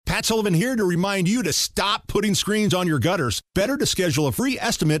Matt Sullivan here to remind you to stop putting screens on your gutters. Better to schedule a free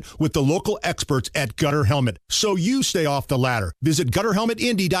estimate with the local experts at Gutter Helmet so you stay off the ladder. Visit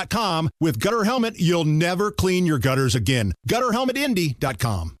GutterHelmetIndy.com. With Gutter Helmet, you'll never clean your gutters again.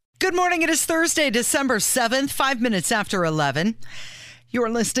 GutterHelmetIndy.com. Good morning. It is Thursday, December 7th, 5 minutes after 11.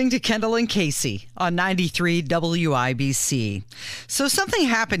 You're listening to Kendall and Casey on 93 WIBC. So something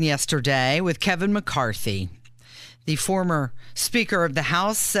happened yesterday with Kevin McCarthy. The former Speaker of the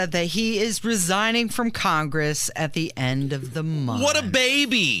House said that he is resigning from Congress at the end of the month. What a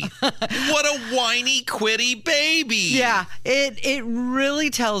baby. What a whiny, quitty baby. Yeah, it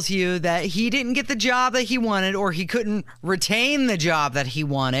really tells you that he didn't get the job that he wanted, or he couldn't retain the job that he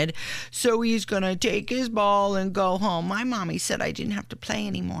wanted. So he's going to take his ball and go home. My mommy said I didn't have to play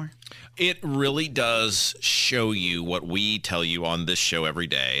anymore. It really does show you what we tell you on this show every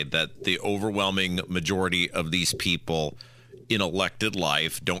day, that the overwhelming majority of these people in elected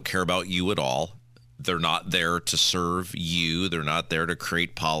life don't care about you at all. They're not there to serve you. They're not there to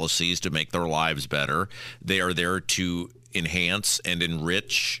create policies to make their lives better. They are there to enhance and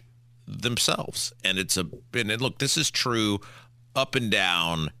enrich themselves. And look, this is true up and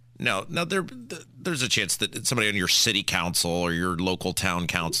down. Now there's a chance that somebody on your city council or your local town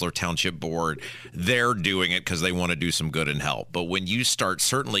council or township board, they're doing it because they want to do some good and help. But when you start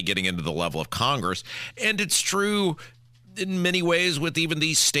certainly getting into the level of Congress, and it's true in many ways with even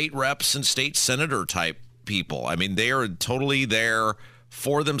these state reps and state senator type people. I mean, they are totally there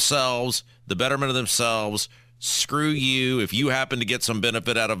for themselves, the betterment of themselves. Screw you. If you happen to get some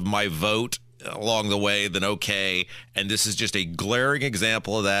benefit out of my vote along the way, then okay. And this is just a glaring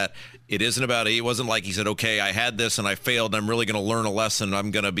example of that. It wasn't like he said, okay, I had this and I failed, and I'm really going to learn a lesson.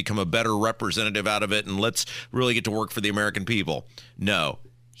 I'm going to become a better representative out of it, and let's really get to work for the American people. No,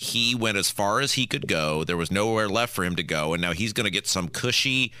 he went as far as he could go. There was nowhere left for him to go. And now he's going to get some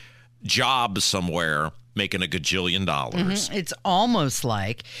cushy job somewhere making $1 gajillion. Mm-hmm. It's almost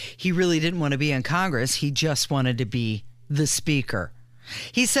like he really didn't want to be in Congress. He just wanted to be the speaker.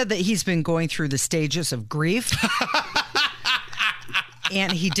 He said that he's been going through the stages of grief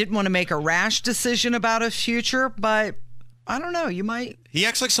and he didn't want to make a rash decision about his future, but I don't know. You might. He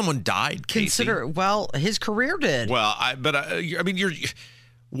acts like someone died, Casey. Consider, well, his career did. Well,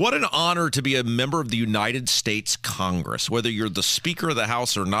 what an honor to be a member of the United States Congress, whether you're the Speaker of the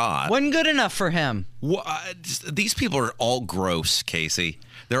House or not. Wasn't good enough for him. These people are all gross, Casey.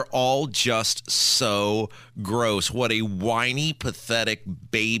 They're all just so gross. What a whiny, pathetic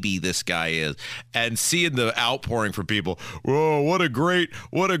baby this guy is. And seeing the outpouring from people, whoa, what a great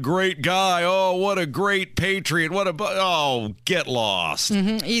guy. Oh, what a great patriot. Get lost.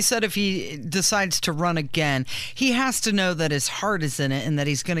 Mm-hmm. He said if he decides to run again, he has to know that his heart is in it and that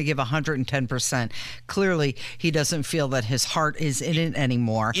he's going to give 110%. Clearly, he doesn't feel that his heart is in it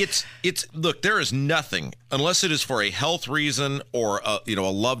anymore. Look, there is nothing, unless it is for a health reason or a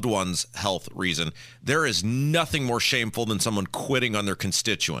loved one's health reason, there is nothing more shameful than someone quitting on their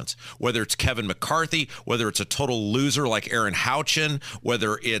constituents. Whether it's Kevin McCarthy, whether it's a total loser like Aaron Houchin,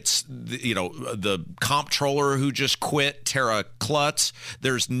 whether it's the comptroller who just quit, Tara Klutz.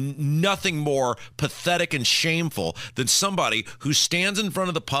 There's nothing more pathetic and shameful than somebody who stands in front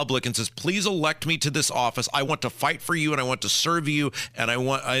of the public and says, "Please elect me to this office. I want to fight for you and I want to serve you and I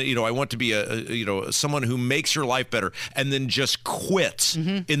want to be someone who makes your life better," and then just quits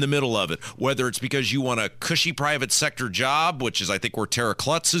in the middle of it. Whether it's because you want a cushy private sector job, which is I think where Tara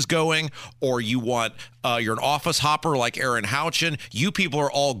Klutz is going, or you want you're an office hopper like Aaron Houchin. You people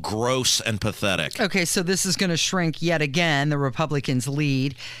are all gross and pathetic. Okay, so this is going to shrink yet again. The Republicans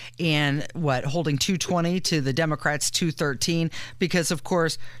lead and holding 220 to the Democrats 213 because, of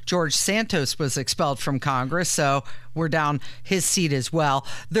course, George Santos was expelled from Congress, so we're down his seat as well.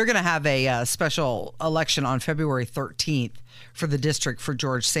 They're going to have a special election on February 13th for the district for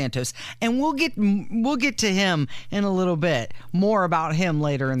George Santos, and we'll get to him in a little bit. More about him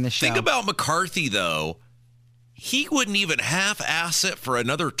later in the show. Think about McCarthy, though. He wouldn't even half-ass it for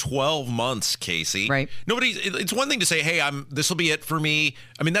another 12 months, Casey. Right. It's one thing to say, hey, this will be it for me.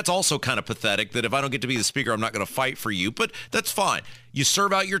 I mean, that's also kind of pathetic that if I don't get to be the speaker, I'm not going to fight for you, but that's fine. You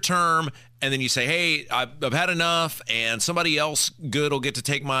serve out your term, and then you say, hey, I've had enough, and somebody else good will get to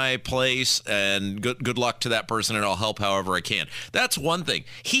take my place, and good luck to that person, and I'll help however I can. That's one thing.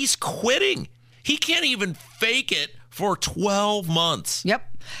 He's quitting. He can't even fake it for 12 months. Yep.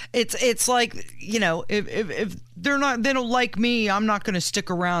 It's like, if they don't like me, I'm not going to stick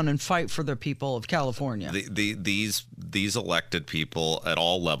around and fight for the people of California. These these elected people at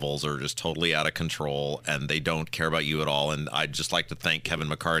all levels are just totally out of control, and they don't care about you at all. And I'd just like to thank Kevin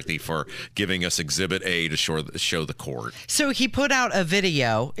McCarthy for giving us Exhibit A to show the court. So he put out a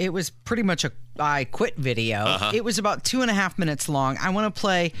video. It was pretty much a I quit video. It was about 2.5 minutes long. I want to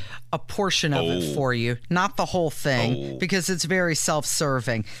play a portion of it for you, not the whole thing, because it's very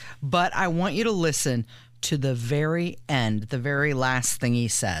self-serving. But I want you to listen to the very end, the very last thing he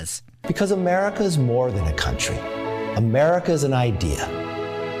says. Because America is more than a country. America is an idea.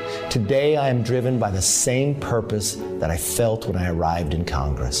 Today, I am driven by the same purpose that I felt when I arrived in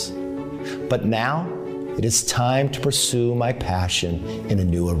Congress. But now, it is time to pursue my passion in a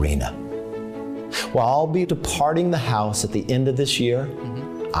new arena. While I'll be departing the House at the end of this year,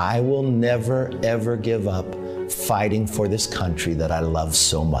 I will never, ever give up fighting for this country that I love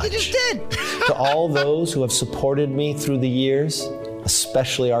so much. You just did. To all those who have supported me through the years,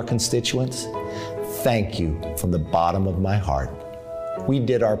 especially our constituents, thank you from the bottom of my heart. We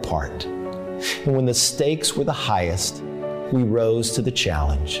did our part. And when the stakes were the highest, we rose to the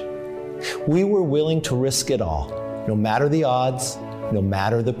challenge. We were willing to risk it all, no matter the odds, no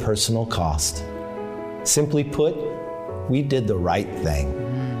matter the personal cost. Simply put, we did the right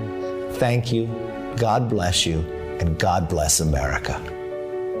thing. Thank you, God bless you, and God bless America.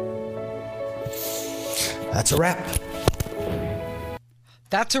 That's a wrap.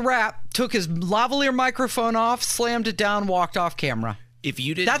 That's a wrap. Took his lavalier microphone off, slammed it down, walked off camera. If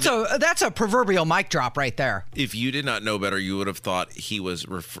you did, that's a proverbial mic drop right there. If you did not know better, you would have thought he was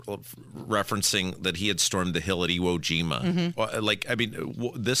referencing that he had stormed the hill at Iwo Jima.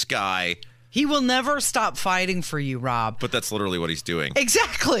 This guy. He will never stop fighting for you, Rob. But that's literally what he's doing.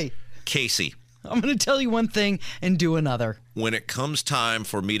 Exactly. Casey. I'm going to tell you one thing and do another. When it comes time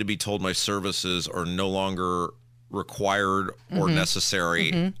for me to be told my services are no longer required or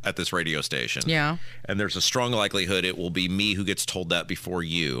necessary at this radio station. Yeah. And there's a strong likelihood it will be me who gets told that before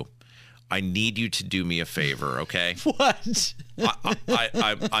you. I need you to do me a favor, okay? What?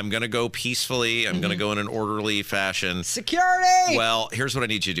 I'm going to go peacefully. I'm going to go in an orderly fashion. Security! Well, here's what I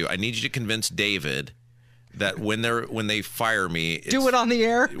need you to do. I need you to convince David that when they fire me... Do it on the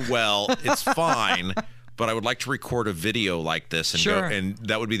air? Well, it's fine, but I would like to record a video like this. And sure. And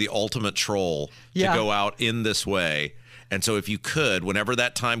that would be the ultimate troll to go out in this way. And so if you could, whenever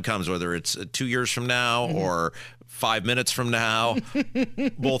that time comes, whether it's 2 years from now or 5 minutes from now,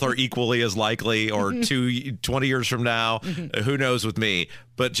 both are equally as likely, or 20 years from now, who knows with me.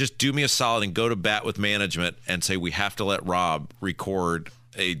 But just do me a solid and go to bat with management and say, we have to let Rob record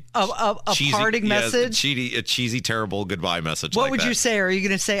a cheesy, parting message? A cheesy, terrible goodbye message. What would you say? Are you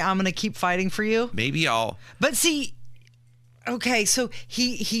going to say, I'm going to keep fighting for you? Maybe I'll. But see, okay, so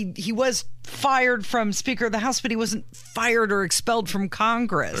he was fired from Speaker of the House, but he wasn't fired or expelled from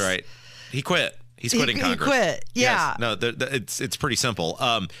Congress. Right. He quit. He's quitting Congress. He quit. Yeah. Yes. No, it's pretty simple.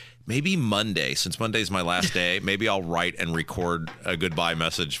 Maybe Monday, since Monday's my last day, maybe I'll write and record a goodbye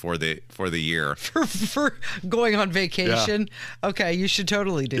message for the year. For going on vacation? Yeah. Okay, you should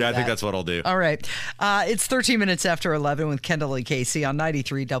totally do that. Yeah, I think that's what I'll do. All right. It's 13 minutes after 11 with Kendall and Casey on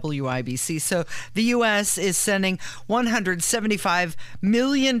 93 WIBC. So the U.S. is sending $175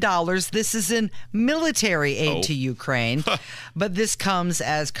 million. This is in military aid to Ukraine. But this comes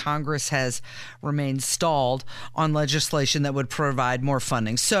as Congress has remained stalled on legislation that would provide more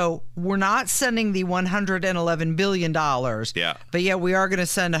funding. So we're not sending the $111 billion. Yeah. But yet we are going to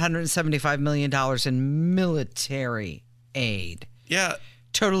send $175 million in military aid. Yeah.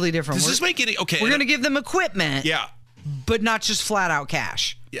 Totally different. Does this make any... Okay. We're going to give them equipment. Yeah. But not just flat out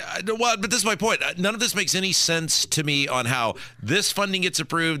cash. Yeah, well, but this is my point. None of this makes any sense to me on how this funding gets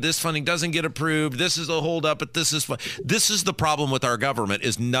approved, this funding doesn't get approved, this is a holdup, but this is the problem with our government,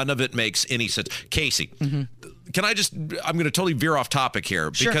 is none of it makes any sense. Casey, can I just, I'm going to totally veer off topic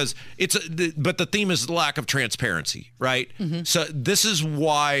here because but the theme is the lack of transparency, right? So this is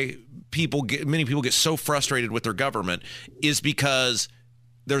why many people get so frustrated with their government, is because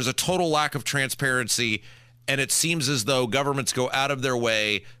there's a total lack of transparency. And it seems as though governments go out of their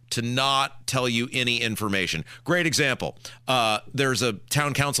way to not tell you any information. Great example. There's a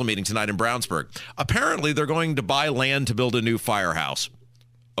town council meeting tonight in Brownsburg. Apparently, they're going to buy land to build a new firehouse.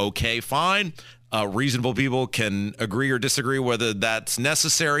 Okay, fine. Reasonable people can agree or disagree whether that's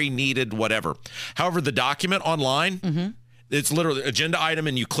necessary, needed, whatever. However, the document online... It's literally agenda item,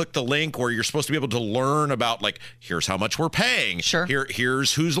 and you click the link where you're supposed to be able to learn about, like, here's how much we're paying. Sure.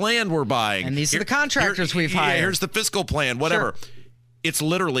 Here's whose land we're buying. And these are the contractors we've hired. Here's the fiscal plan, whatever. Sure. It's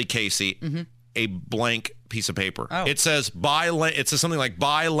literally, Casey, a blank piece of paper. Oh. It says buy land. It says something like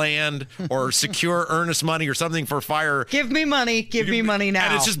buy land or secure earnest money or something for fire. Give me money. Give me money now.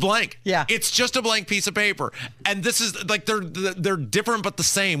 And it's just blank. Yeah. It's just a blank piece of paper. And this is like they're different but the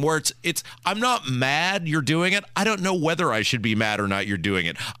same, where it's I'm not mad you're doing it. I don't know whether I should be mad or not you're doing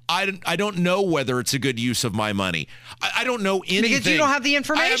it. I don't know whether it's a good use of my money. I don't know anything. Because you don't have the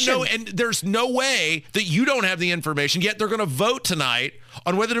information. And there's no way that you don't have the information, yet they're going to vote tonight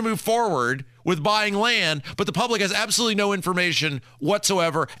on whether to move forward with buying land, but the public has absolutely no information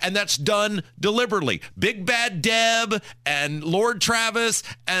whatsoever, and that's done deliberately. Big Bad Deb and Lord Travis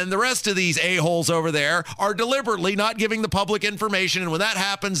and the rest of these a-holes over there are deliberately not giving the public information, and when that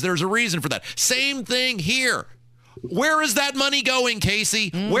happens, there's a reason for that. Same thing here. Where is that money going,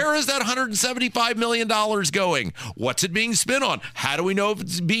 Casey? Where is that $175 million going? What's it being spent on? How do we know if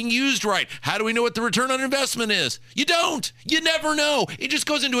it's being used right? How do we know what the return on investment is? You don't. You never know. It just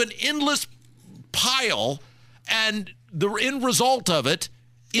goes into an endless pile, and the end result of it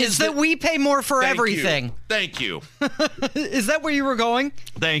is that we pay more for everything. Thank you. Is that where you were going?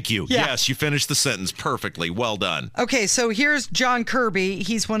 Thank you. Yeah. Yes, you finished the sentence perfectly. Well done. Okay, so here's John Kirby.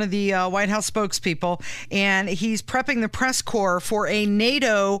 He's one of the White House spokespeople, and he's prepping the press corps for a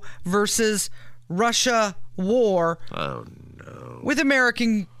NATO versus Russia war with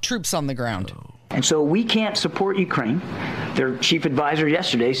American troops on the ground. And so we can't support Ukraine. Their chief advisor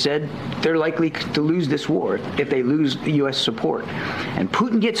yesterday said they're likely to lose this war if they lose the U.S. support. And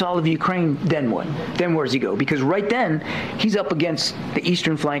Putin gets all of Ukraine, then what? Then where does he go? Because right then, he's up against the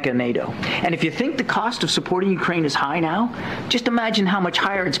eastern flank of NATO. And if you think the cost of supporting Ukraine is high now, just imagine how much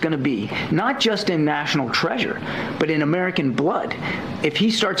higher it's going to be, not just in national treasure, but in American blood, if he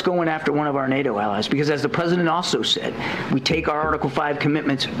starts going after one of our NATO allies. Because as the president also said, we take our Article 5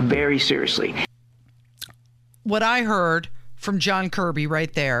 commitments very seriously. What I heard from John Kirby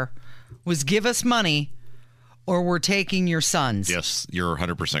right there was give us money or we're taking your sons. Yes, you're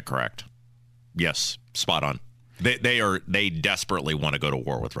 100% correct. Yes, spot on. They desperately want to go to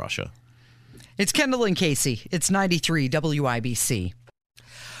war with Russia. It's Kendall and Casey. It's 93 WIBC.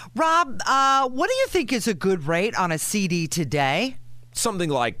 Rob, what do you think is a good rate on a CD today? Something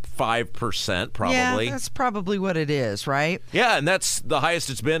like 5%, probably. Yeah, that's probably what it is, right? Yeah, and that's the highest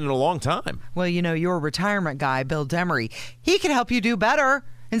it's been in a long time. Well, you know, your retirement guy, Bill Demery, he can help you do better.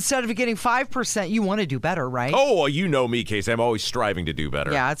 Instead of getting 5%, you want to do better, right? Oh, well, you know me, Casey. I'm always striving to do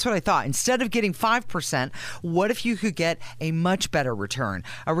better. Yeah, that's what I thought. Instead of getting 5%, what if you could get a much better return?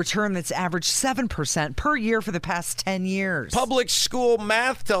 A return that's averaged 7% per year for the past 10 years. Public school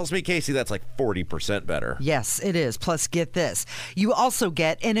math tells me, Casey, that's like 40% better. Yes, it is. Plus, get this. You also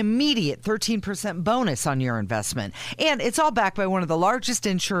get an immediate 13% bonus on your investment. And it's all backed by one of the largest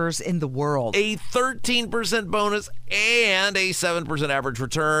insurers in the world. A 13% bonus and a 7% average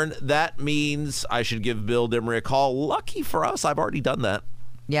return. That means I should give Bill Demery a call. Lucky for us, I've already done that.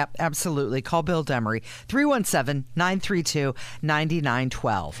 Yep, absolutely. Call Bill Demery,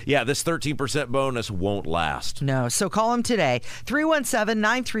 317-932-9912. Yeah, this 13% bonus won't last. No, so call him today,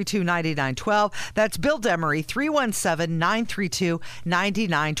 317-932-9912. That's Bill Demery,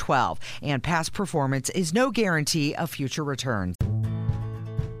 317-932-9912. And past performance is no guarantee of future returns.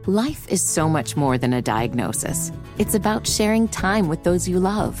 Life is so much more than a diagnosis. It's about sharing time with those you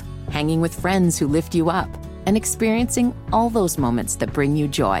love, hanging with friends who lift you up, and experiencing all those moments that bring you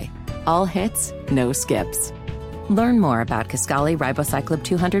joy. All hits, no skips. Learn more about Kisqali Ribociclib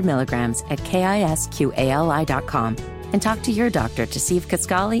 200 milligrams at KISQALI.com and talk to your doctor to see if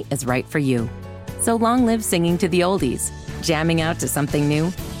Kisqali is right for you. So long live singing to the oldies, jamming out to something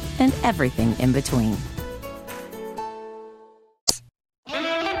new, and everything in between.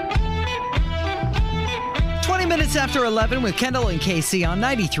 Minutes after 11 with Kendall and Casey on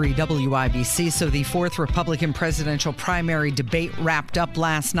 93 WIBC. So the fourth Republican presidential primary debate wrapped up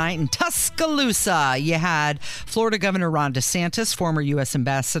last night in Tuscaloosa. You had Florida Governor Ron DeSantis, former U.S.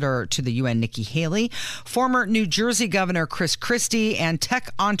 Ambassador to the UN Nikki Haley, former New Jersey Governor Chris Christie, and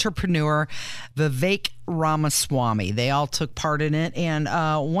tech entrepreneur Vivek Ramaswamy. They all took part in it. And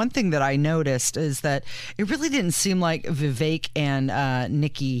one thing that I noticed is that it really didn't seem like Vivek and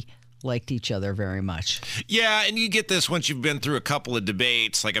Nikki liked each other very much. Yeah, and you get this once you've been through a couple of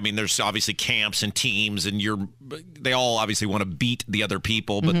debates. Like, I mean, there's obviously camps and teams, and they all obviously want to beat the other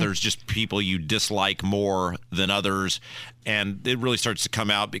people, but there's just people you dislike more than others. And it really starts to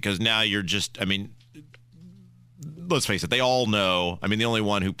come out because now you're just, I mean, let's face it, they all know. I mean, the only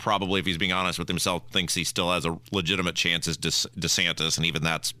one who probably, if he's being honest with himself, thinks he still has a legitimate chance is DeSantis, and even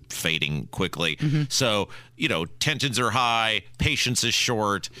that's fading quickly. So, tensions are high, patience is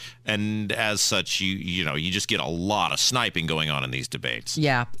short, and as such, you just get a lot of sniping going on in these debates.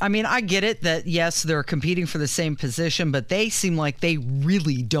 Yeah. I mean, I get it that, yes, they're competing for the same position, but they seem like they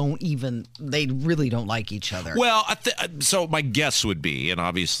really don't like each other. Well, so my guess would be, and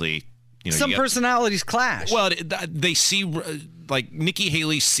obviously, some personalities clash. Well, they see, like, Nikki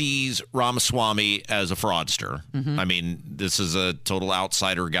Haley sees Ramaswamy as a fraudster. I mean, this is a total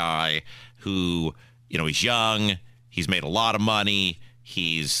outsider guy who, he's young, he's made a lot of money,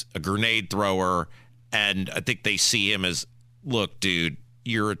 he's a grenade thrower, and I think they see him as, look, dude,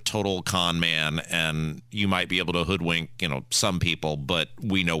 you're a total con man, and you might be able to hoodwink, some people, but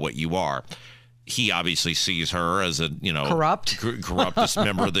we know what you are. He obviously sees her as a, corrupt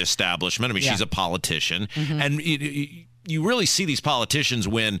member of the establishment. I mean, she's a politician. And you really see these politicians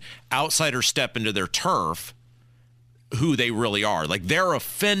when outsiders step into their turf, who they really are. Like, they're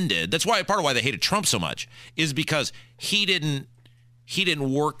offended. That's why part of why they hated Trump so much is because he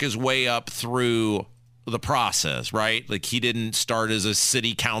didn't work his way up through the process, right? Like, he didn't start as a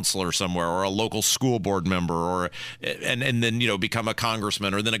city councilor somewhere or a local school board member and then become a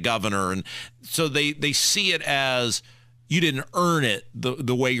congressman or then a governor, and so they see it as you didn't earn it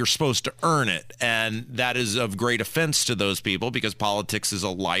the way you're supposed to earn it, and that is of great offense to those people because politics is a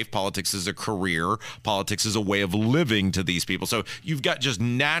life, politics is a career, politics is a way of living to these people. So you've got just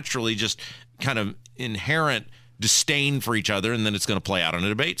naturally just kind of inherent disdain for each other, and then it's going to play out on a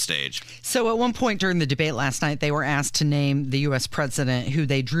debate stage. So at one point during the debate last night, they were asked to name the U.S. president who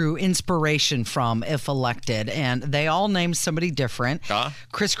they drew inspiration from if elected, and they all named somebody different.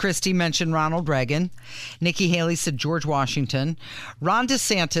 Chris Christie mentioned Ronald Reagan. Nikki Haley said George Washington. Ron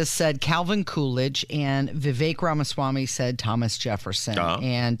DeSantis said Calvin Coolidge, and Vivek Ramaswamy said Thomas Jefferson.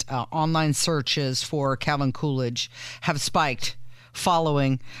 And online searches for Calvin Coolidge have spiked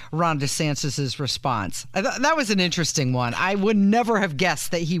following Ron DeSantis' response. That was an interesting one. I would never have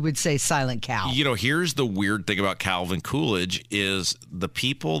guessed that he would say Silent Cal. Here's the weird thing about Calvin Coolidge is the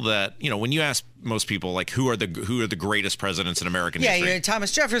people that, when you ask most people, like, who are the greatest presidents in American history? Yeah,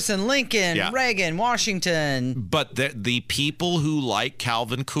 Thomas Jefferson, Lincoln, Reagan, Washington. But the people who like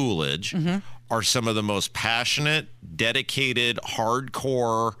Calvin Coolidge are some of the most passionate, dedicated,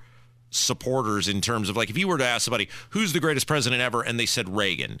 hardcore supporters in terms of, like, if you were to ask somebody who's the greatest president ever and they said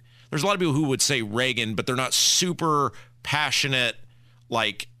Reagan, there's a lot of people who would say Reagan, but they're not super passionate,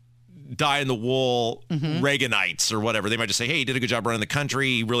 like die-in-the-wool Reaganites or whatever. They might just say, hey, he did a good job running the country,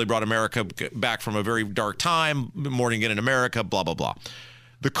 he really brought America back from a very dark time, morning in America, blah blah blah.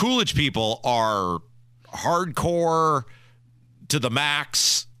 The Coolidge people are hardcore to the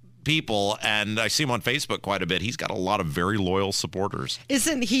max people, and I see him on Facebook quite a bit. He's got a lot of very loyal supporters.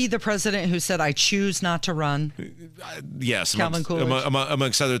 Isn't he the president who said, I choose not to run? Yes, Calvin Coolidge.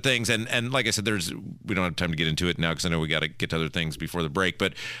 Amongst other things. And like I said, we don't have time to get into it now because I know we got to get to other things before the break.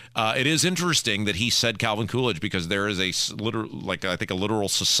 But it is interesting that he said Calvin Coolidge because there is a literal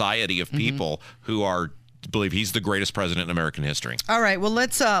society of people who believe he's the greatest president in American history. All right, well,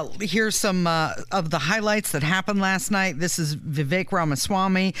 let's hear some of the highlights that happened last night. This is Vivek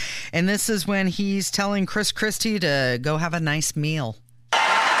Ramaswamy, and this is when he's telling Chris Christie to go have a nice meal.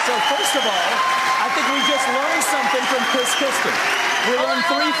 So first of all, I think we just learned something from Chris Christie. We learned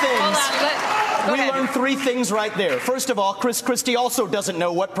three things right there. First of all, Chris Christie also doesn't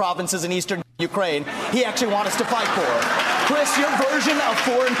know what provinces in eastern Ukraine he actually wants us to fight for. Chris, your version of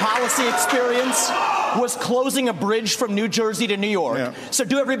foreign policy experience was closing a bridge from New Jersey to New York. Yeah. So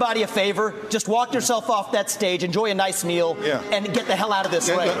do everybody a favor, just walk yourself off that stage, enjoy a nice meal, and get the hell out of this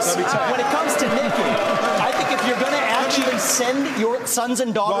race. When it comes to Nikki, I think if you're going to actually send your sons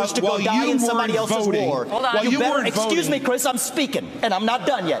and daughters to go die in somebody else's war, you better, excuse me, Chris, I'm speaking, and I'm not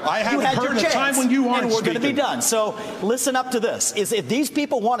done yet. You had your chance, and we're going to be done. So listen up to this. If these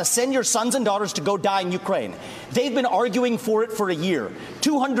people want to send your sons and daughters to go die in Ukraine, they've been arguing for it for a year.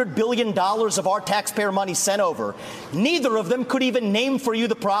 $200 billion of our taxpayer money sent over. Neither of them could even name for you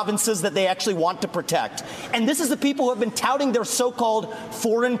the provinces that they actually want to protect. And this is the people who have been touting their so-called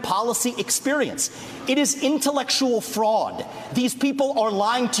foreign policy experience. It is intellectual fraud. These people are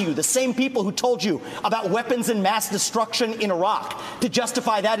lying to you, the same people who told you about weapons and mass destruction in Iraq to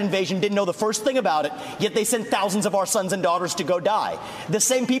justify that invasion, didn't know the first thing about it, yet they sent thousands of our sons and daughters to go die. The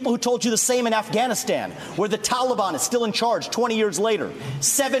same people who told you the same in Afghanistan, where the Taliban is still in charge 20 years later.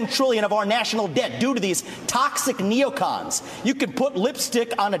 $7 trillion of our national debt due do to these toxic neocons. You can put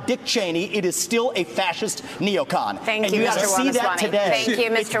lipstick on a Dick Cheney. It is still a fascist neocon. Thank you, Mr. Mr. see that Ramaswamy. today. Thank you,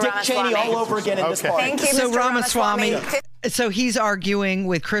 Mr. It's Dick Cheney Ramaswamy. all over again in this party. Thank you, So Mr. Ramaswamy, Ramaswamy. so he's arguing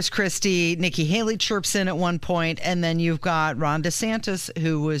with Chris Christie. Nikki Haley chirps in at one point, and then you've got Ron DeSantis,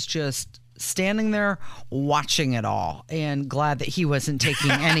 who was just standing there watching it all and glad that he wasn't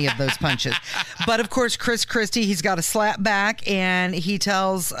taking any of those punches. But of course, Chris Christie, he's got a slap back, and he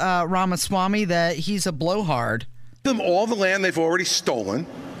tells Ramaswamy that he's a blowhard. Them all the land they've already stolen.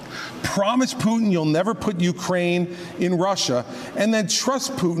 Promise Putin you'll never put Ukraine in Russia, and then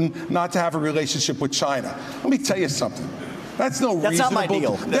trust Putin not to have a relationship with China. Let me tell you something. That's That's reasonable. not my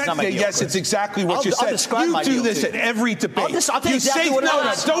deal. That's not my deal, yes, Chris. it's exactly what I'll you said. describe You my do deal, this too. at every debate. I'll tell you exactly what it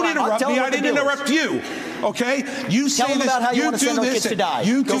is. Don't I'll interrupt tell me. you I what the didn't deal interrupt is. you. Okay? You Tell say them this. about how you want to send our this. kids to die.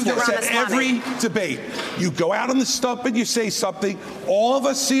 You Go do for it. this at every debate. You go out on the stump and you say something. All of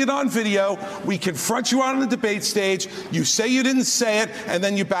us see it on video. We confront you on the debate stage. You say you didn't say it, and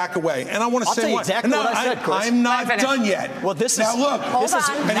then you back away. And I want to I'll say tell you one. exactly No, what I said, Chris. I'm not done yet. Well, this is now look. This is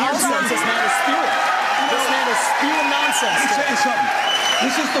and here's nonsense. This man is spewing. This man is spewing nonsense. Let me tell you something.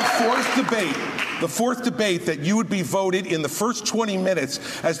 This is the fourth debate that you would be voted in the first 20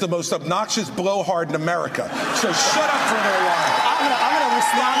 minutes as the most obnoxious blowhard in America. So shut up for a little while. I'm going to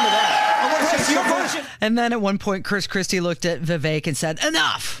respond to that. I want to say Your something. version. And then at one point, Chris Christie looked at Vivek and said,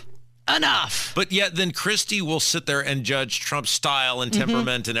 enough. But yet then Christie will sit there and judge Trump's style and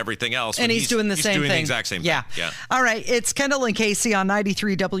temperament and everything else. And he's doing the same doing thing. the exact same yeah. thing. Yeah. All right. It's Kendall and Casey on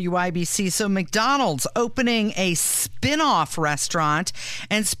 93 WIBC. So McDonald's opening a spin-off restaurant.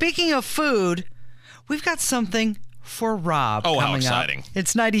 And speaking of food, we've got something for Rob Oh, how coming exciting. up.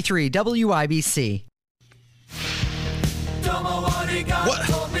 It's 93 WIBC.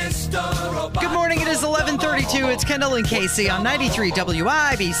 Good morning. It is 11:32. It's Kendall and Casey on 93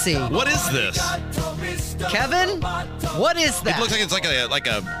 WIBC. What is this? Kevin, what is that? It looks like it's like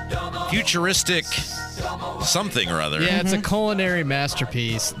a futuristic something or other. Yeah, it's a culinary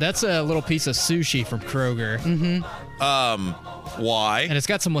masterpiece. That's a little piece of sushi from Kroger. Why? And it's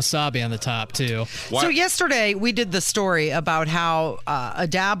got some wasabi on the top, too. Why? So yesterday we did the story about how a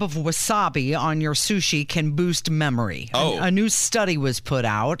dab of wasabi on your sushi can boost memory. Oh. A new study was put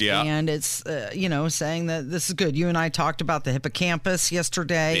out, Yeah. and it's saying that this is good. You and I talked about the hippocampus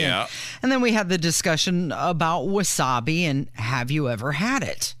yesterday, Yeah. and then we had the discussion about wasabi and have you ever had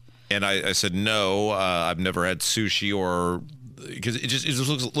it? And I said no. I've never had sushi or. Because it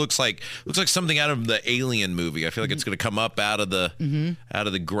just looks like something out of the Alien movie. I feel like it's going to come up out of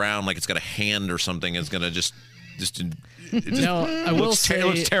the ground like it's got a hand or something. It's going to just No, I will say it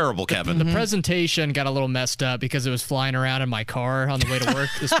looks terrible, Kevin. The presentation got a little messed up because it was flying around in my car on the way to work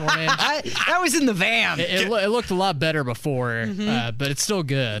this morning. That was in the van. It looked a lot better before, but it's still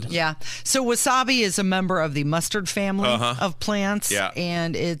good. Yeah. So wasabi is a member of the mustard family of plants, Yeah.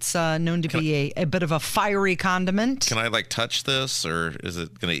 and it's known to be a bit of a fiery condiment. Can I touch this, or is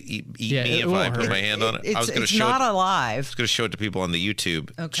it going to eat Yeah, me it if I won't put hurt. my hand on it? I was going to It's show not it. alive. I was going to show it to people on the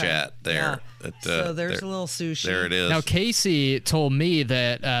YouTube chat there. So there's a little sushi. There it is. Now, Casey told me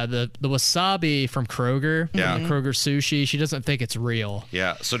that the wasabi from Kroger, Yeah. the Kroger sushi, she doesn't think it's real.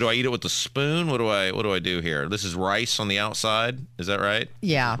 Yeah. So do I eat it with the spoon? What do I do here? This is rice on the outside. Is that right?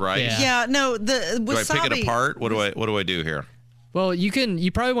 Yeah. Rice. Yeah. No, the wasabi. Do I pick it apart? What do I do here? Well,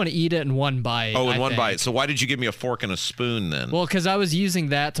 you probably want to eat it in one bite. Oh, in I one think. bite. So why did you give me a fork and a spoon then? Well, because I was using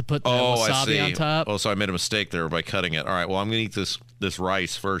that to put the I wasabi see. on top. Oh, so I made a mistake there by cutting it. All right. Well, I'm going to eat this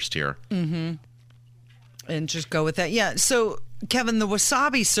rice first here. And just go with that. Yeah. So, Kevin, the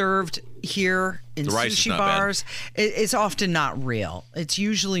wasabi served here in The rice is sushi not bad. bars, it's often not real. It's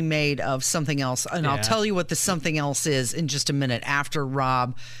usually made of something else. And I'll Yeah. tell you what the something else is in just a minute after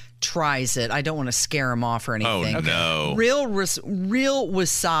Rob tries it. I don't want to scare him off or anything. Oh, no. Real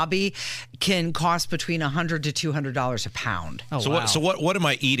wasabi can cost between $100 to $200 a pound. Oh, So wow. what am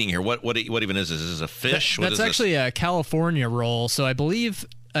I eating here? What even is this? Is this a fish? What That's is this? actually a California roll. So I believe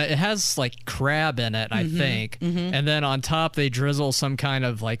it has crab in it, I think. And then on top, they drizzle some kind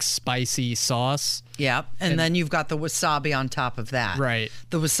of spicy sauce. Yeah, and then you've got the wasabi on top of that. Right.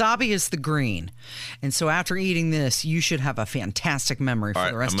 The wasabi is the green. And so after eating this, you should have a fantastic memory for All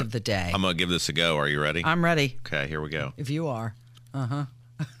right, the rest of the day. I'm going to give this a go. Are you ready? I'm ready, Okay, here we go. if you are. Oh,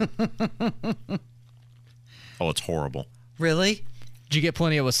 it's horrible. Really? Did you get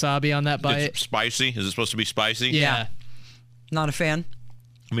plenty of wasabi on that bite? It's spicy. Is it supposed to be spicy? Yeah. Not a fan?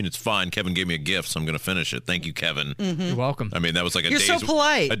 I mean, it's fine. Kevin gave me a gift, so I'm going to finish it. Thank you, Kevin. You're welcome. I mean, that was like You're so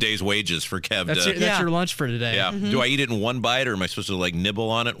polite. a day's wages for Kev. That's Yeah. your lunch for today. yeah. Do I eat it in one bite, or am I supposed to nibble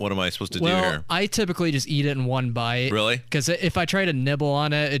on it? What am I supposed to do Well, here? I typically just eat it in one bite. Really? Because if I try to nibble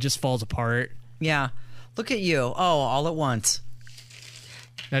on it, it just falls apart. Yeah. Look at you. Oh, all at once.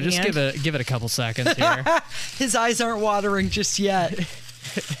 Now just give it a couple seconds here. His eyes aren't watering just yet.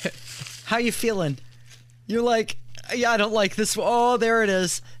 How you feeling? You're like, yeah, I don't like this. Oh, there it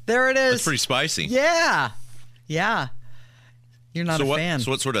is. There it is. That's pretty spicy. Yeah. Yeah. You're not a fan.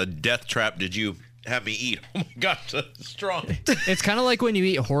 So what sort of death trap did you have me eat? Oh my gosh, that's strong. It's kind of like when you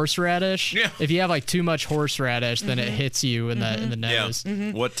eat horseradish. Yeah. If you have like too much horseradish, then it hits you in the nose.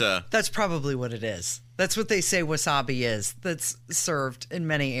 Yeah. What? That's probably what it is. That's what they say wasabi is. That's served in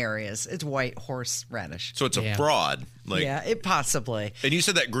many areas. It's white horseradish. So it's a fraud. Like, yeah, it possibly. And you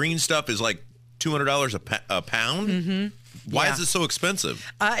said that green stuff is like $200 a pound? Mm-hmm. Why is it so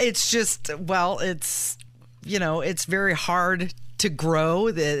expensive? It's just, well, it's very hard to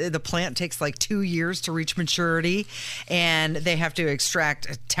grow. The plant takes like 2 years to reach maturity, and they have to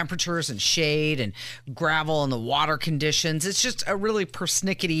extract temperatures and shade and gravel and the water conditions. It's just a really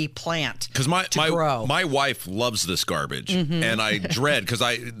persnickety plant because my wife loves this garbage, and I dread because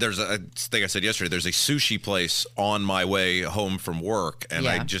there's a thing I said yesterday. There's a sushi place on my way home from work, and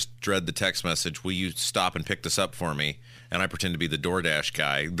I just dread the text message. Will you stop and pick this up for me? And I pretend to be the DoorDash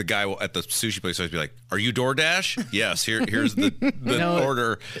guy. The guy at the sushi place always be like, "Are you DoorDash?" Yes. Here's the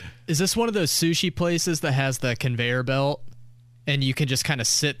order. Is this one of those sushi places that has the conveyor belt, and you can just kind of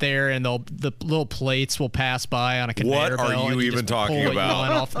sit there, and the little plates will pass by on a conveyor belt? What are you even talking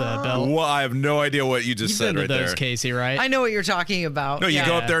about? Off the belt. Well, I have no idea what you just said right there. You've been to those, Casey, right? I know what you're talking about. No, you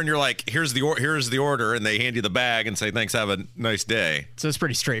go up there and you're like, "Here's the order," and they hand you the bag and say, "Thanks, have a nice day." So it's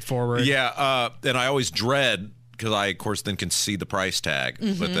pretty straightforward. Yeah, and I always dread. Because I, of course, then can see the price tag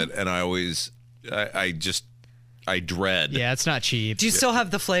with it, and I dread. Yeah, it's not cheap. Do you still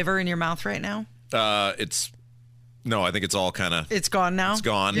have the flavor in your mouth right now? I think it's all kind of. It's gone now. It's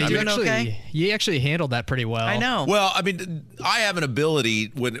gone. You're doing okay? You actually handled that pretty well. I know. Well, I mean, I have an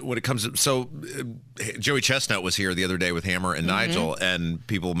ability when it comes to. So, Joey Chestnut was here the other day with Hammer and Nigel, and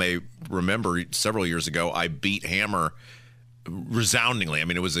people may remember several years ago I beat Hammer resoundingly. I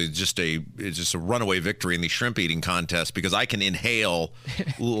mean, it was just a runaway victory in the shrimp eating contest because I can inhale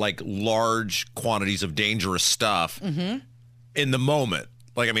like large quantities of dangerous stuff in the moment.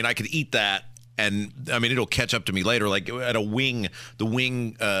 Like, I mean, I could eat that, and I mean, it'll catch up to me later. Like at a wing,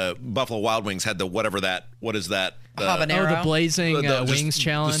 Buffalo Wild Wings had what is that? Habanero. The blazing wings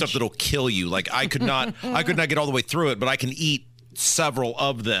challenge. The stuff that'll kill you. Like I could not get all the way through it, but I can eat several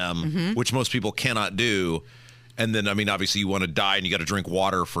of them, which most people cannot do. And then, I mean, obviously you want to die and you got to drink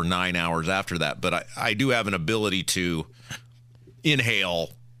water for 9 hours after that. But I do have an ability to inhale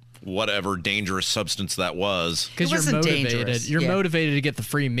whatever dangerous substance that was. Because you're motivated. Dangerous. You're motivated to get the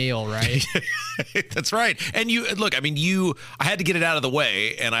free meal, right? That's right. And you look, I mean, I had to get it out of the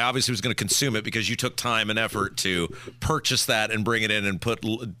way, and I obviously was going to consume it because you took time and effort to purchase that and bring it in and put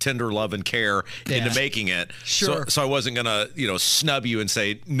tender love and care into making it. Sure. So I wasn't going to, snub you and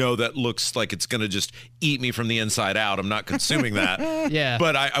say, no, that looks like it's going to just eat me from the inside out. I'm not consuming that. Yeah.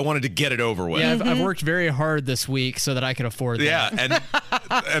 But I wanted to get it over with. Yeah, I've worked very hard this week so that I could afford that. Yeah,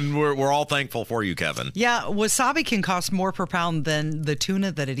 and we're all thankful for you, Kevin. Yeah, wasabi can cost more per pound than the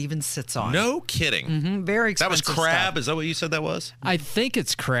tuna that it even sits on. No kidding. Very expensive. That was crab? Stuff. Is that what you said that was? I think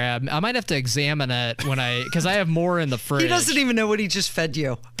it's crab. I might have to examine it because I have more in the fridge. He doesn't even know what he just fed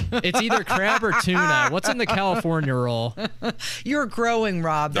you. It's either crab or tuna. What's in the California roll? You're growing,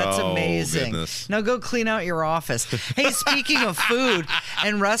 Rob. That's amazing. Goodness. Now go clean out your office. Hey, speaking of food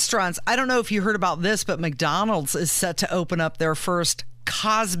and restaurants, I don't know if you heard about this, but McDonald's is set to open up their first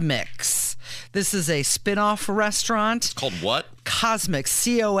Cosmix. This is a spin-off restaurant. It's called what? Cosmix,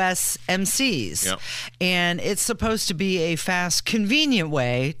 COSMCs. Yep. And it's supposed to be a fast, convenient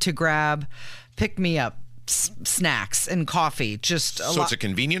way to grab pick-me-up snacks and coffee. It's a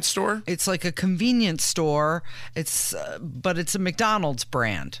convenience store? It's like a convenience store. But it's a McDonald's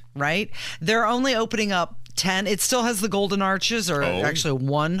brand, right? They're only opening up 10. It still has the golden arches, or actually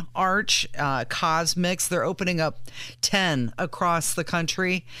one arch, Cosmix. They're opening up 10 across the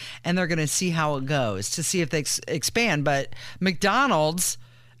country, and they're going to see how it goes to see if they expand. But McDonald's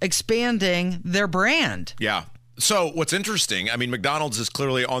expanding their brand. Yeah. So what's interesting, I mean, McDonald's is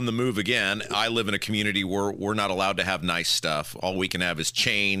clearly on the move again. I live in a community where we're not allowed to have nice stuff. All we can have is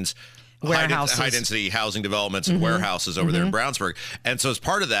chains, high-density housing developments, and warehouses over there in Brownsburg. And so as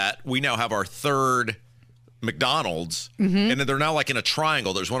part of that, we now have our third McDonald's, and they're now like in a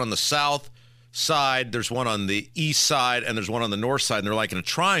triangle. There's one on the south side, there's one on the east side, and there's one on the north side, and they're like in a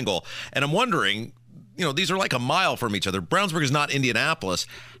triangle. And I'm wondering, these are like a mile from each other. Brownsburg is not Indianapolis.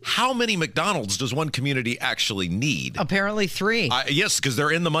 how many McDonald's does one community actually need? Apparently 3. Yes, because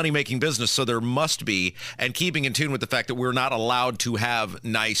they're in the money-making business, so there must be. And keeping in tune with the fact that we're not allowed to have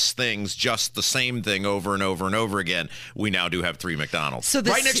nice things, just the same thing over and over and over again, we now do have 3 McDonald's. So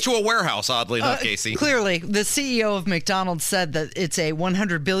right next to a warehouse, oddly enough, Casey. Clearly, the CEO of McDonald's said that it's a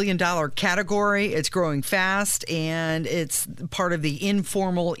 $100 billion category. It's growing fast, and it's part of the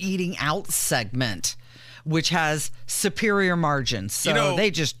informal eating out segment, which has superior margins. So they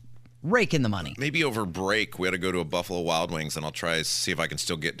just rake in the money. Maybe over break, we ought to go to a Buffalo Wild Wings, and I'll try to see if I can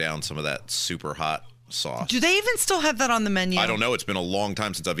still get down some of that super hot sauce. Do they even still have that on the menu? I don't know. It's been a long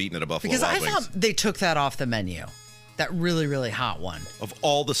time since I've eaten at a Buffalo Wild Wings. Because I thought they took that off the menu. That really, really hot one. Of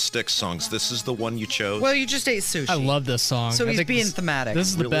all the Styx songs, this is the one you chose? Well, you just ate sushi. I love this song. So he's being thematic. This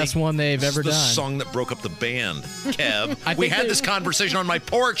is the best one they've ever done. This is the song that broke up the band, Kev. We had this conversation on my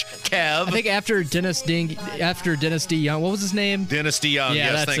porch, Kev. I think after Dennis D. Young, what was his name? Dennis D. Young.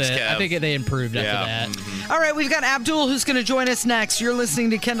 Yeah, yes, that's thanks, it. Kev. I think they improved after that. All right, we've got Abdul who's going to join us next. You're listening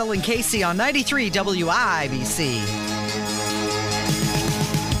to Kendall and Casey on 93 WIBC.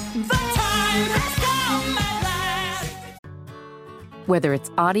 Whether it's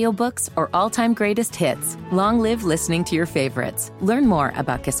audiobooks or all-time greatest hits, long live listening to your favorites. Learn more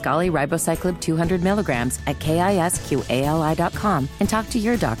about Kisqali Ribociclib 200 milligrams at KISQALI.com and talk to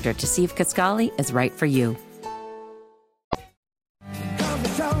your doctor to see if Kisqali is right for you.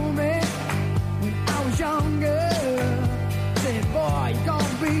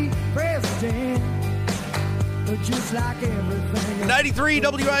 Just like everything. 93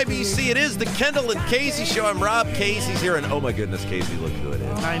 WIBC. It is the Kendall and Casey show. I'm Rob. Casey's here, and oh my goodness, Casey looks good.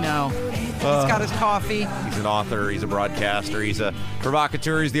 I know. He's got his coffee. He's an author. He's a broadcaster. He's a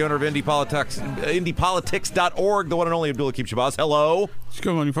provocateur. He's the owner of IndiePolitics.org. The one and only Abdul-Hakim Shabazz. Hello. What's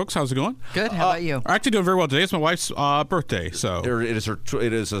going on, you folks? How's it going? Good. How about you? I'm actually doing very well today. It's my wife's birthday, so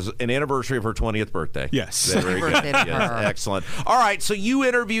it is an anniversary of her 20th birthday. Yes. Very good. Yes, excellent. All right. So you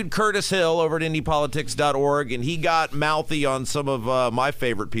interviewed Curtis Hill over at IndiePolitics.org, and he got mouthy on some of my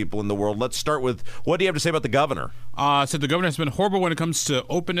favorite people in the world. Let's start with, what do you have to say about the governor? So the governor has been horrible when it comes to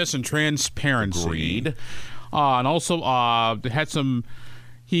openness and transparency. Agreed. And also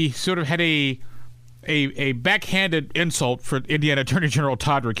he sort of had a backhanded insult for Indiana Attorney General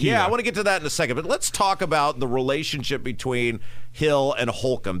Todd Rokita. Yeah, I want to get to that in a second, but let's talk about the relationship between Hill and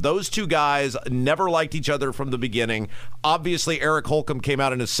Holcomb. Those two guys never liked each other from the beginning. Obviously, Eric Holcomb came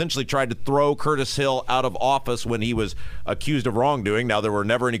out and essentially tried to throw Curtis Hill out of office when he was accused of wrongdoing. Now, there were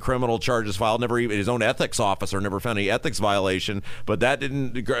never any criminal charges filed, never even his own ethics officer never found any ethics violation, but that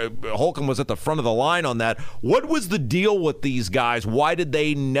didn't. Holcomb was at the front of the line on that. What was the deal with these guys? Why did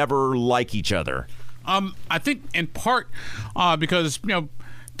they never like each other? I think in part because,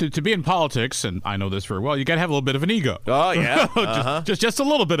 to be in politics, and I know this very well, you got to have a little bit of an ego. Oh, yeah. just a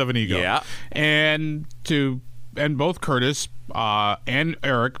little bit of an ego. Yeah. And both Curtis and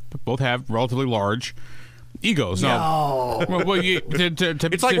Eric both have relatively large egos. No.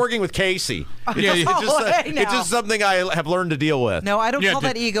 It's like working with Casey. It's just something I have learned to deal with. No, I don't call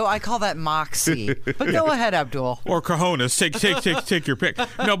that ego. I call that moxie. But go ahead, Abdul. Or cojones. Take your pick.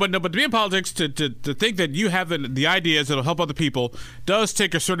 No, but to be in politics, to think that you have the ideas that'll help other people does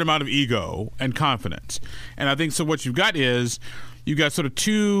take a certain amount of ego and confidence. And I think so. What you've got is you've got sort of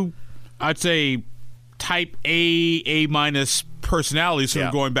two, I'd say, type A minus personalities sort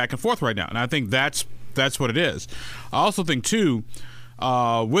of going back and forth right now. And I think that's what it is. I also think, too,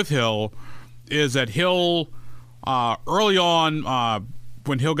 with Hill, is that Hill, early on,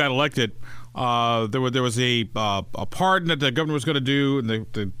 when Hill got elected, there was a pardon that the governor was going to do, and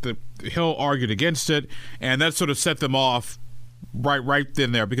the Hill argued against it, and that sort of set them off right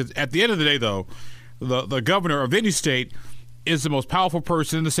then there. Because at the end of the day, though, the governor of any state is the most powerful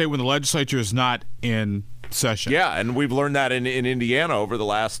person in the state when the legislature is not in session. Yeah, and we've learned that in Indiana over the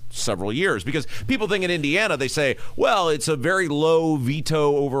last several years, because people think in Indiana, they say, well, it's a very low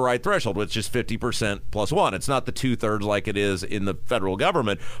veto override threshold, which is 50% plus one. It's not the 2/3 like it is in the federal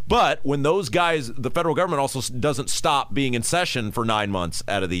government. But when those guys, the federal government also doesn't stop being in session for 9 months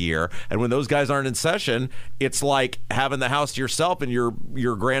out of the year. And when those guys aren't in session, it's like having the house to yourself and your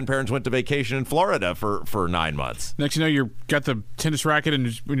grandparents went to vacation in Florida for 9 months. Next you know, you've got the tennis racket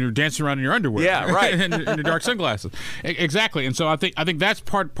and you're dancing around in your underwear. Yeah, right. and your dark sunglasses. Exactly. And so I think that's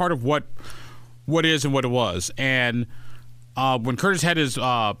part of what is and what it was. And when Curtis had his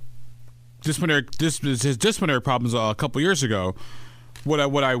disciplinary problems a couple years ago,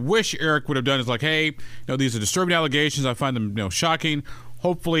 what I wish Eric would have done is like, hey, these are disturbing allegations. I find them shocking.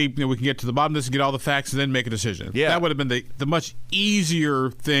 Hopefully, we can get to the bottom of this and get all the facts and then make a decision. Yeah. That would have been the much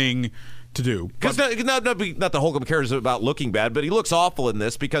easier thing to do. Because not that Holcomb cares about looking bad, but he looks awful in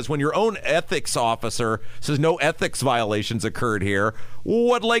this because when your own ethics officer says no ethics violations occurred here,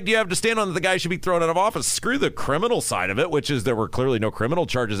 what leg do you have to stand on that the guy should be thrown out of office? Screw the criminal side of it, which is there were clearly no criminal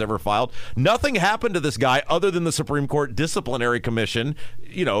charges ever filed. Nothing happened to this guy other than the Supreme Court Disciplinary Commission,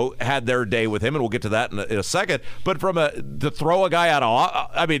 had their day with him, and we'll get to that in a second. But to throw a guy out of,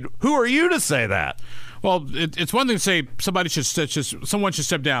 I mean, who are you to say that? Well, it's one thing to say someone should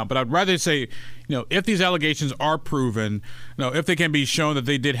step down, but I'd rather say, if these allegations are proven, if they can be shown that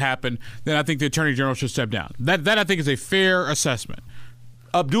they did happen, then I think the Attorney General should step down. That I think is a fair assessment.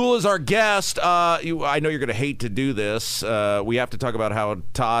 Abdul is our guest. I know you're going to hate to do this. We have to talk about how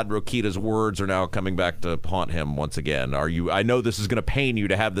Todd Rokita's words are now coming back to haunt him once again. I know this is going to pain you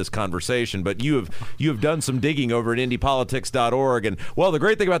to have this conversation, but you have done some digging over at IndyPolitics.org, and the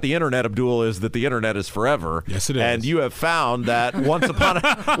great thing about the internet, Abdul, is that the internet is forever. Yes, it is. And you have found that once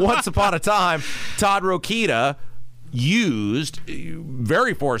upon a time, Todd Rokita used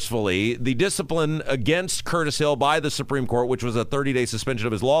very forcefully the discipline against Curtis Hill by the Supreme Court, which was a 30-day suspension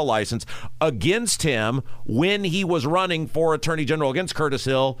of his law license, against him when he was running for Attorney General against Curtis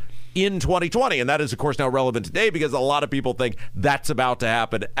Hill in 2020. And that is, of course, now relevant today because a lot of people think that's about to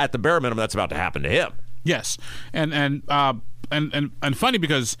happen. At the bare minimum, that's about to happen to him. Yes. And funny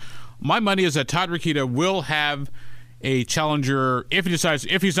because my money is that Todd Rokita will have a challenger if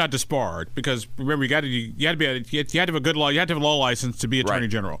he's not disbarred, because remember you had to have a good law, you have to have a law license to be Attorney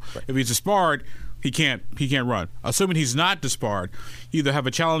General. Right. If he's disbarred, he can't run. Assuming he's not disbarred, you either have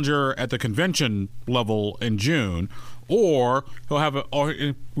a challenger at the convention level in June, or he'll have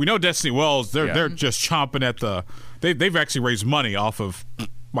we know Destiny Wells, they're just chomping at they've actually raised money off of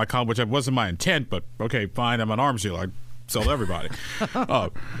my column, which wasn't my intent, but okay, fine, I'm an arms dealer. I sell to everybody.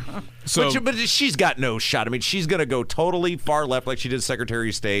 But she's got no shot. I mean, she's going to go totally far left like she did Secretary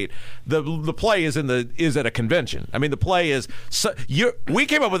of State. The play is at a convention. I mean, the play is we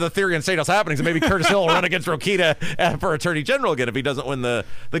came up with a theory in State House Happenings that maybe Curtis Hill will run against Rokita for Attorney General again if he doesn't win the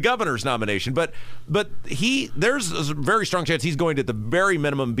governor's nomination. But there's a very strong chance he's going to at the very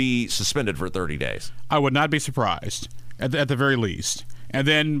minimum be suspended for 30 days. I would not be surprised at the very least. And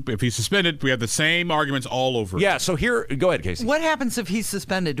then if he's suspended, we have the same arguments all over. Yeah, so here, go ahead, Casey. What happens if he's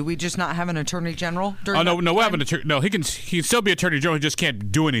suspended? Do we just not have an Attorney General during he can still be Attorney General, he just can't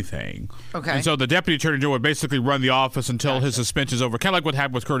do anything. Okay. And so the Deputy Attorney General would basically run the office until his suspension is over, kind of like what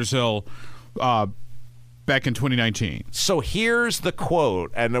happened with Curtis Hill back in 2019. So here's the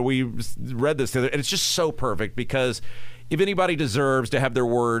quote, and we read this together, and it's just so perfect because if anybody deserves to have their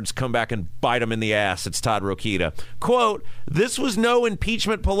words come back and bite them in the ass, it's Todd Rokita. Quote, "This was no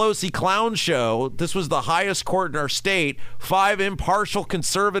impeachment Pelosi clown show. This was the highest court in our state. 5 impartial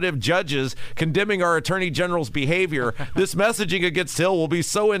conservative judges condemning our Attorney General's behavior. This messaging against Hill will be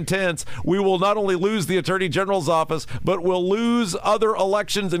so intense, we will not only lose the Attorney General's office, but we'll lose other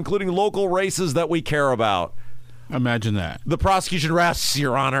elections, including local races that we care about." Imagine that. The prosecution rests,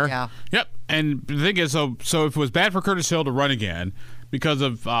 Your Honor. Yeah. Yep. And the thing is, so if it was bad for Curtis Hill to run again because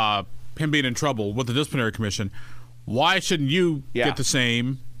of him being in trouble with the disciplinary commission, why shouldn't you get the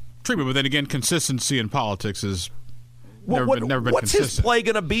same treatment? But then again, consistency in politics is never been what's consistent. His play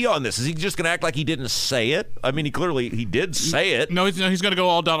going to be on this? Is he just going to act like he didn't say it? I mean, he did say it. No, he's going to go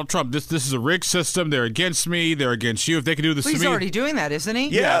all Donald Trump. This is a rigged system. They're against me. They're against you. If they can do this to me, he's already doing that, isn't he?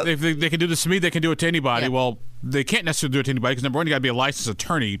 Yeah. If they can do this to me, they can do it to anybody. Yeah. Well, they can't necessarily do it to anybody because number one, you got to be a licensed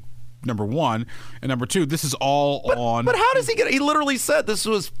attorney. Number one, and number two, this is all on. But how does he get it? He literally said this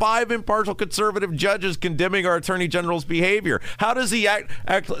was 5 impartial conservative judges condemning our Attorney General's behavior. How does he act?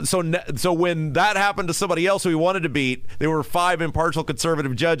 So when that happened to somebody else who he wanted to beat, they were 5 impartial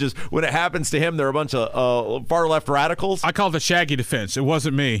conservative judges. When it happens to him, they're a bunch of far left radicals. I call it the Shaggy defense. It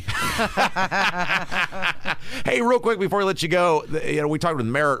wasn't me. Hey, real quick before we let you go, we talked with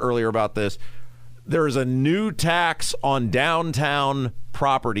Merritt earlier about this. There is a new tax on downtown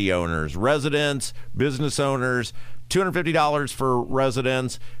property owners, residents, business owners, $250 for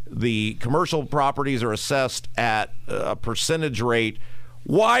residents. The commercial properties are assessed at a percentage rate.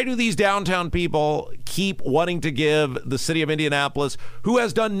 Why do these downtown people keep wanting to give the city of Indianapolis, who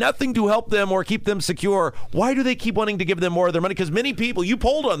has done nothing to help them or keep them secure, why do they keep wanting to give them more of their money? Because many people, you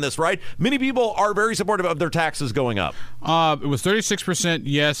polled on this, right? Many people are very supportive of their taxes going up. It was 36%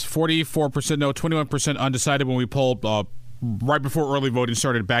 yes, 44% no, 21% undecided when we polled right before early voting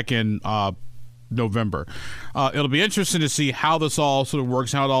started back in November. It'll be interesting to see how this all sort of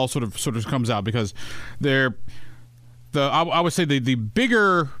works, how it all sort of comes out, because I would say the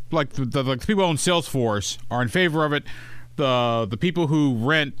bigger, like the people on Salesforce are in favor of it. the people who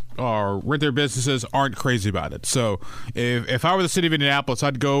rent their businesses aren't crazy about it. So if I were the city of Indianapolis,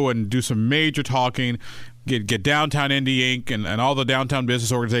 I'd go and do some major talking, get Downtown Indy Inc. and all the downtown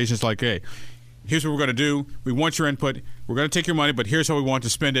business organizations like, hey, here's what we're going to do. We want your input. We're going to take your money, but here's how we want to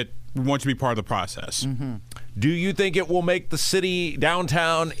spend it. We want you to be part of the process. Mm-hmm. Do you think it will make the city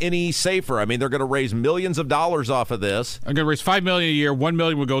downtown any safer? I mean, they're going to raise millions of dollars off of this. I'm going to raise $5 million a year. $1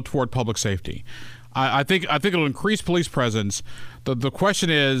 million will go toward public safety. I think it'll increase police presence. The question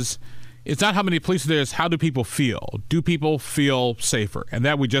is, it's not how many police there is, how do people feel? Do people feel safer? And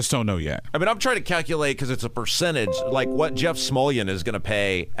that we just don't know yet. I mean, I'm trying to calculate, because it's a percentage, like what Jeff Smulyan is going to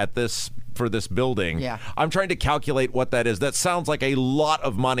pay for this building. Yeah. I'm trying to calculate what that is. That sounds like a lot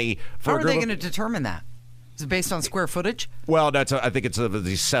of money. How are they going to determine that? Is it based on square footage? Well, I think it's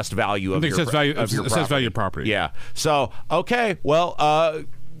the assessed value of your assessed value of property. Yeah. So, okay. Well,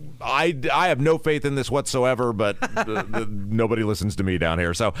 I have no faith in this whatsoever, but nobody listens to me down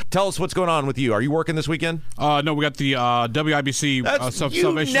here. So tell us what's going on with you. Are you working this weekend? No, we got the WIBC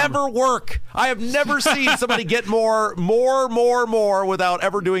You never work. I have never seen somebody get more without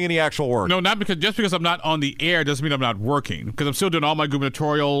ever doing any actual work. No, just because I'm not on the air doesn't mean I'm not working, because I'm still doing all my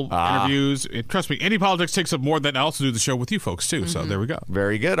gubernatorial interviews. And trust me, Any Politics takes up more than I also do the show with you folks, too. So there we go.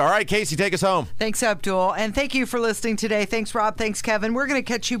 Very good. All right, Casey, take us home. Thanks, Abdul. And thank you for listening today. Thanks, Rob. Thanks, Kevin. We're going to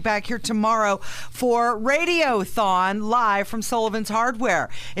catch you back here tomorrow for Radiothon live from Sullivan's Hardware.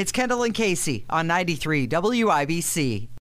 It's Kendall and Casey on 93 WIBC.